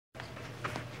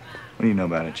What do you know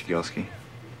about it, Chigelski?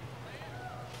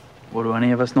 What do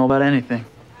any of us know about anything?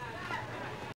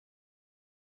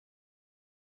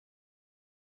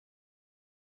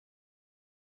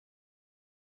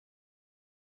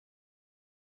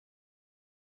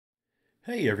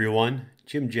 Hey everyone,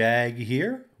 Jim Jag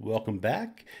here. Welcome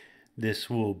back. This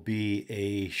will be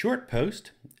a short post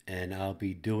and I'll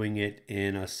be doing it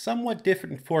in a somewhat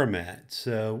different format.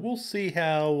 So we'll see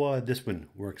how this one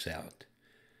works out.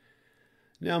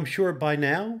 Now I'm sure by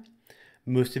now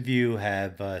most of you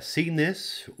have seen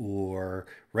this or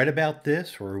read about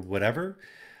this or whatever.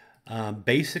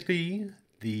 Basically,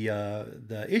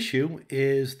 the issue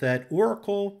is that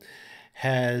Oracle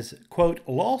has, quote,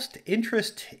 lost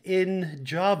interest in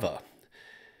Java.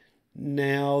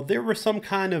 Now, there were some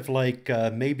kind of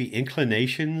maybe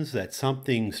inclinations that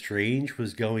something strange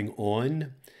was going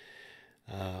on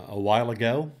a while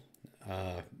ago.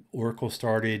 Oracle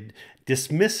started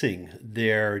dismissing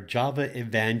their Java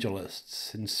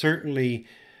evangelists, and certainly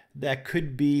that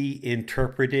could be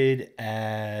interpreted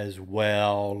as,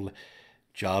 well,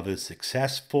 Java is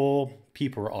successful,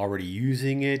 people are already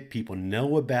using it, people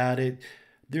know about it.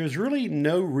 There's really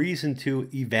no reason to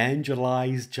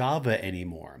evangelize Java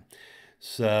anymore.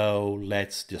 So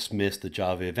let's dismiss the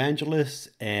Java evangelists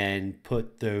and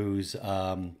put those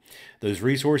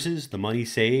resources, the money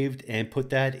saved, and put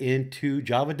that into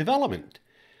Java development.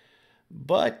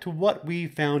 But what we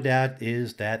found out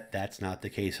is that that's not the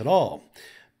case at all.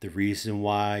 The reason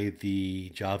why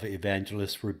the Java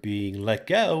evangelists were being let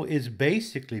go is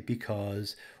basically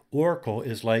because Oracle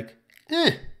is like,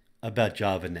 about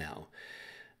Java now.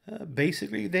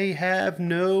 Basically, they have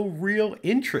no real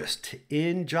interest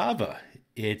in Java.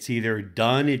 It's either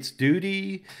done its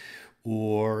duty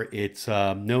or it's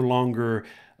no longer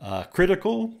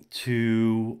critical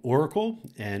to Oracle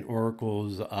and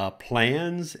Oracle's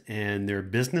plans and their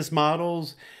business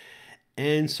models.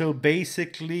 And so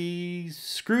basically,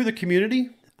 screw the community.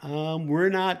 We're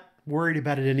not worried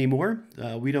about it anymore.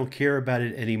 We don't care about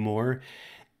it anymore.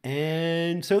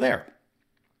 And so there.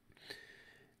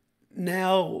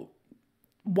 Now,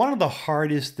 one of the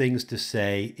hardest things to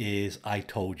say is, I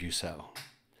told you so.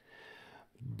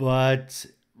 But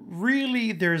really,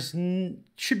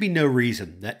 should be no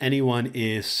reason that anyone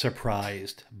is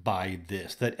surprised by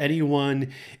this, that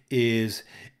anyone is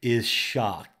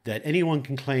shocked, that anyone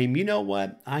can claim, you know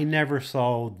what, I never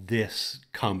saw this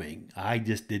coming. I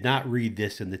just did not read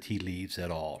this in the tea leaves at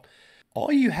all.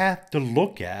 All you have to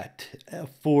look at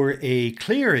for a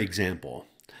clear example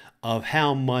of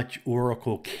how much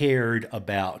Oracle cared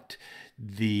about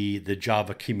the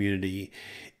Java community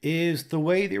is the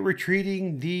way they were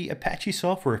treating the Apache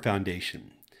Software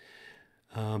Foundation.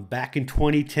 Back in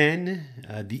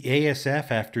 2010, the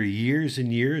ASF, after years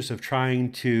and years of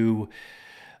trying to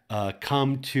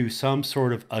come to some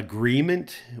sort of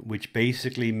agreement, which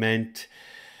basically meant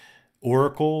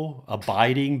Oracle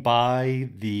abiding by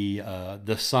the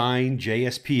signed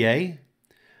JSPA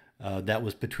that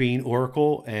was between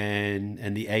Oracle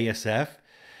and the ASF,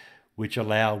 which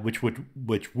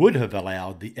would have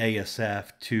allowed the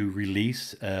ASF to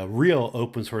release a real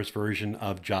open source version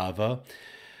of Java.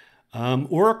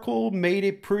 Oracle made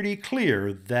it pretty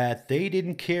clear that they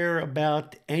didn't care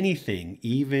about anything,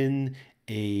 even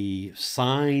a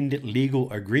signed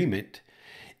legal agreement,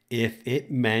 if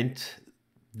it meant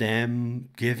them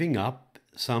giving up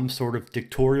some sort of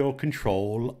dictatorial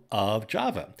control of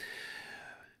Java.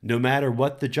 No matter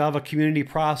what the Java community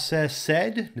process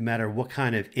said, no matter what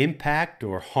kind of impact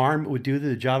or harm it would do to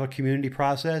the Java community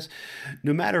process,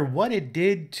 no matter what it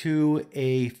did to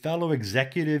a fellow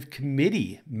executive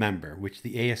committee member, which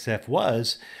the ASF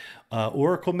was,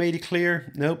 Oracle made it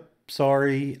clear, nope,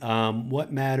 sorry.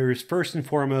 What matters first and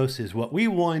foremost is what we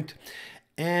want,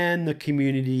 and the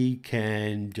community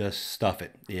can just stuff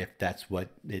it if that's what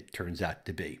it turns out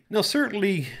to be. Now,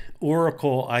 certainly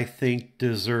Oracle, I think,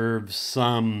 deserves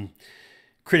some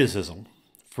criticism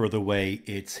for the way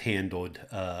it's handled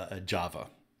Java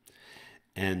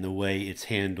and the way it's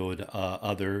handled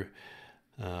other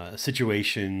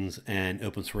situations and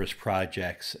open source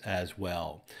projects as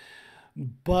well.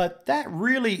 But that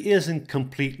really isn't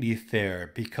completely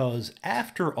fair because,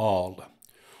 after all,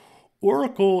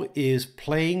 Oracle is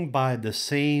playing by the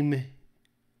same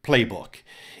playbook.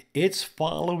 It's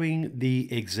following the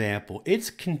example. It's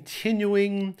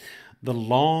continuing the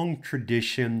long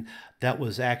tradition that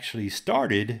was actually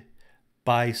started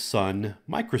by Sun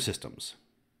Microsystems.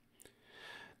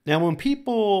 Now, when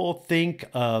people think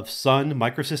of Sun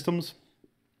Microsystems,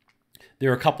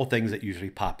 there are a couple things that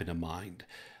usually pop into mind.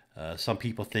 Some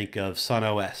people think of Sun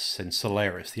OS and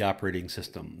Solaris, the operating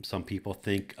system. Some people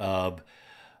think of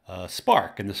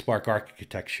Spark and the Spark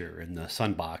architecture and the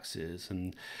Sunboxes,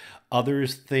 and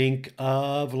others think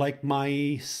of like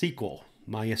MySQL,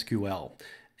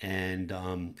 and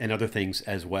other things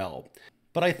as well.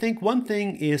 But I think one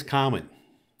thing is common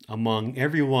among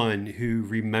everyone who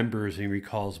remembers and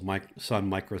recalls Sun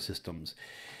Microsystems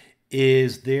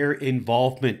is their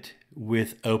involvement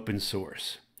with open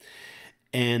source,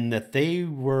 and that they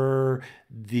were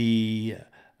the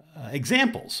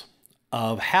examples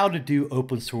of how to do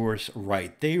open source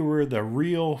right. They were the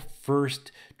real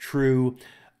first true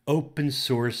open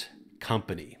source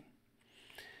company.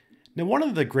 Now, one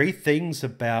of the great things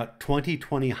about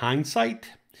 2020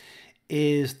 hindsight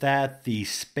is that the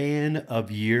span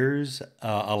of years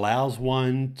allows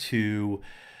one to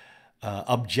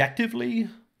objectively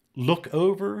look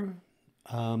over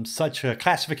such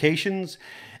classifications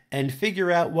and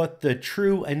figure out what the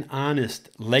true and honest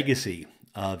legacy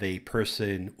of a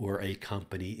person or a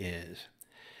company is.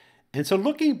 And so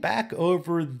looking back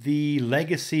over the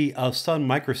legacy of Sun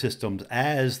Microsystems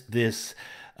as this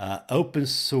open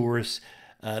source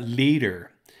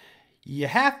leader, you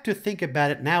have to think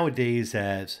about it nowadays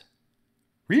as,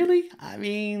 really? I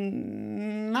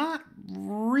mean, not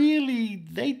really.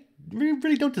 They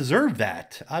really don't deserve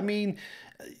that. I mean,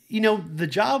 the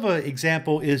Java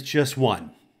example is just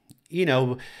one.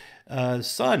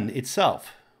 Sun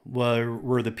itself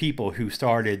were the people who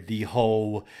started the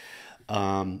whole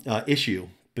issue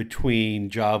between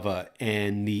Java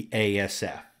and the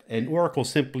ASF. And Oracle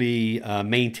simply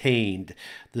maintained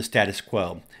the status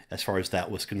quo as far as that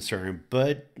was concerned.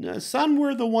 But Sun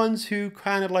were the ones who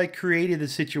kind of like created the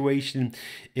situation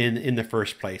in the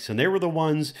first place. And they were the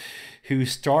ones who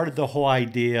started the whole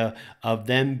idea of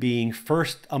them being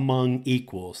first among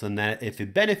equals. And that if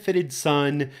it benefited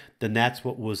Sun, then that's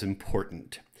what was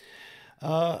important.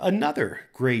 Another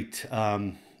great,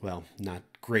 well, not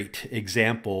great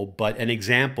example, but an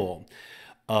example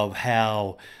of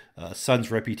how Sun's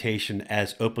reputation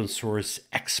as open source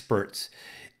experts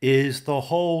is the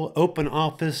whole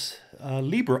OpenOffice,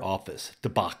 LibreOffice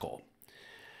debacle.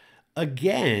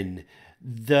 Again,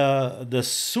 the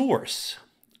source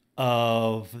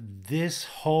of this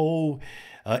whole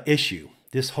issue,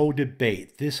 this whole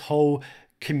debate, this whole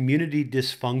community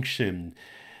dysfunction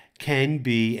can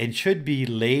be and should be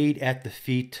laid at the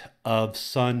feet of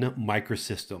Sun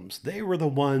Microsystems. They were the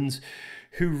ones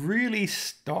who really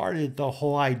started the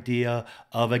whole idea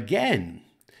of, again,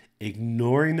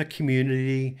 ignoring the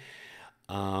community,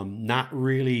 not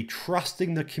really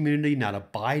trusting the community, not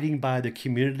abiding by the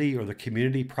community or the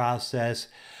community process.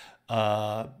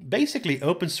 Basically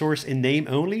open source in name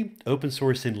only, open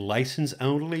source in license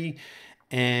only,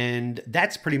 and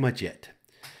that's pretty much it.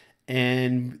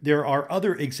 And there are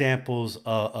other examples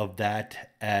of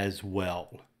that as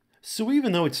well. So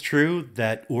even though it's true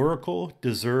that Oracle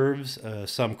deserves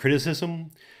some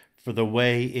criticism for the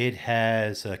way it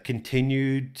has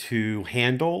continued to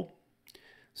handle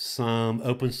some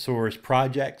open source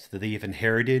projects that they've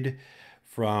inherited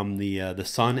from the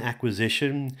Sun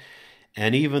acquisition,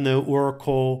 and even though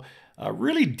Oracle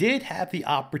really did have the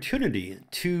opportunity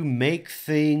to make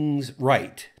things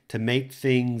right, to make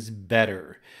things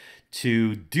better,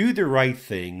 to do the right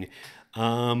thing,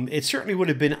 it certainly would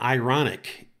have been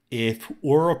ironic if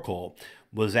Oracle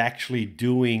was actually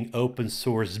doing open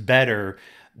source better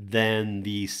than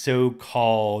the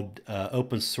so-called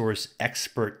open source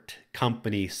expert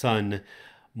company Sun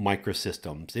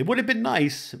Microsystems. It would have been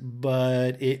nice,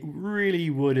 but it really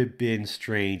would have been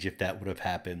strange if that would have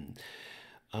happened.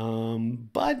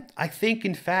 But I think,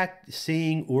 in fact,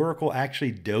 seeing Oracle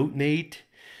actually donate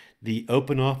the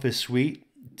OpenOffice suite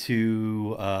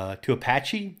to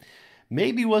Apache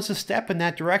maybe was a step in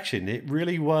that direction. It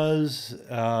really was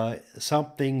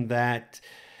something that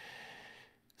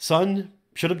Sun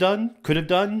should have done, could have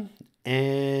done.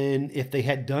 And if they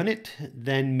had done it,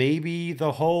 then maybe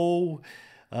the whole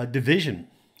division,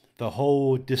 the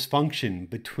whole dysfunction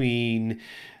between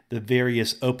the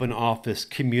various OpenOffice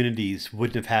communities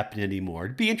wouldn't have happened anymore.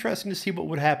 It'd be interesting to see what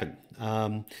would happen.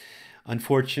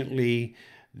 Unfortunately,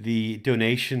 the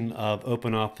donation of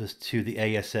OpenOffice to the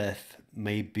ASF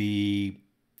may be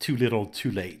too little too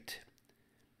late.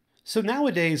 So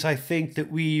nowadays, I think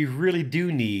that we really do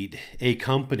need a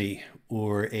company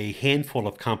or a handful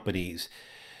of companies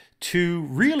to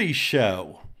really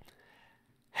show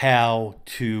how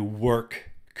to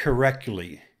work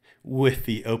correctly with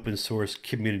the open source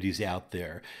communities out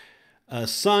there.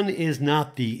 Sun is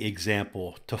not the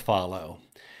example to follow.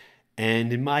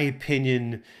 And in my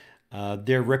opinion,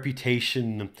 their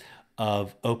reputation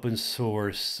of open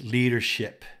source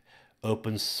leadership,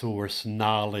 open source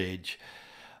knowledge,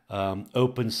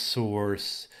 open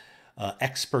source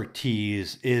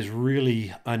expertise is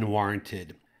really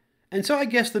unwarranted. And so I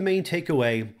guess the main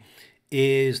takeaway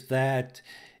is that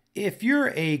if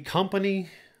you're a company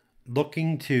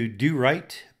looking to do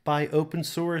right by open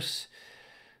source,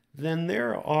 then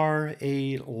there are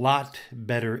a lot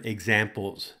better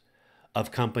examples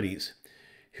of companies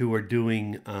who are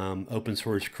doing open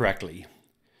source correctly.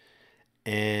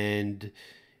 And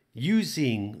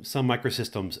using Sun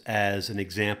Microsystems as an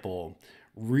example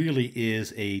really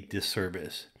is a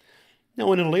disservice.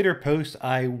 Now, in a later post,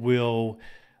 I will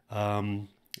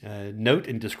note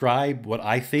and describe what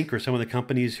I think are some of the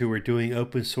companies who are doing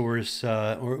open source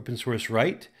or open source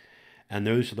right, and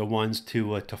those are the ones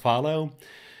to follow.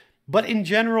 But in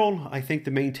general, I think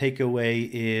the main takeaway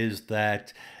is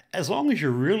that as long as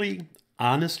you're really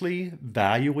honestly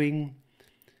valuing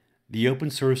the open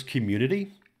source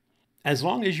community, as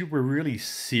long as you were really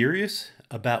serious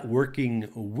about working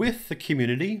with the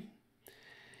community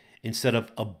instead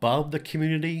of above the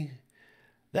community,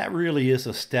 that really is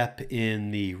a step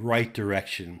in the right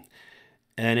direction.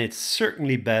 And it's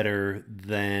certainly better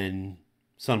than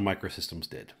Sun Microsystems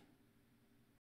did.